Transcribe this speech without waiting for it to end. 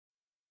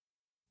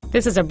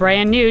This is a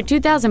brand new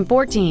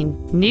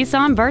 2014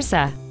 Nissan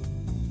Versa.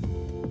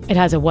 It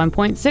has a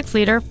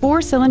 1.6-liter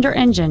four-cylinder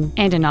engine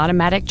and an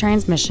automatic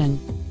transmission.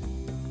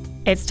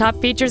 Its top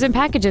features and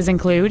packages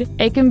include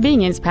a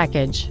convenience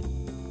package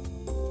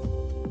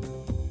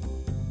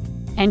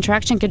and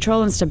traction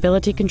control and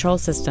stability control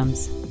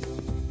systems.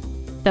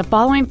 The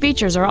following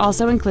features are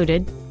also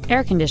included: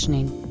 air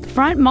conditioning,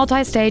 front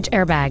multi-stage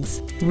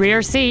airbags,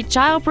 rear seat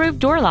child-proof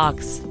door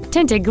locks,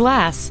 tinted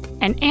glass,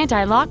 an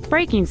anti-lock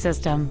braking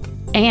system,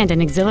 and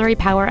an auxiliary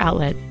power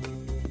outlet.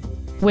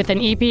 With an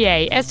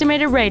EPA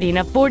estimated rating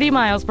of 40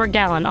 miles per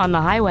gallon on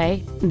the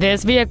highway,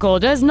 this vehicle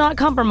does not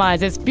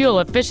compromise its fuel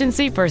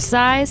efficiency for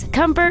size,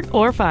 comfort,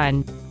 or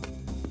fun.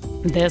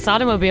 This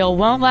automobile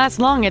won't last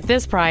long at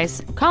this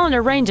price. Call and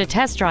arrange a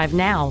test drive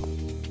now.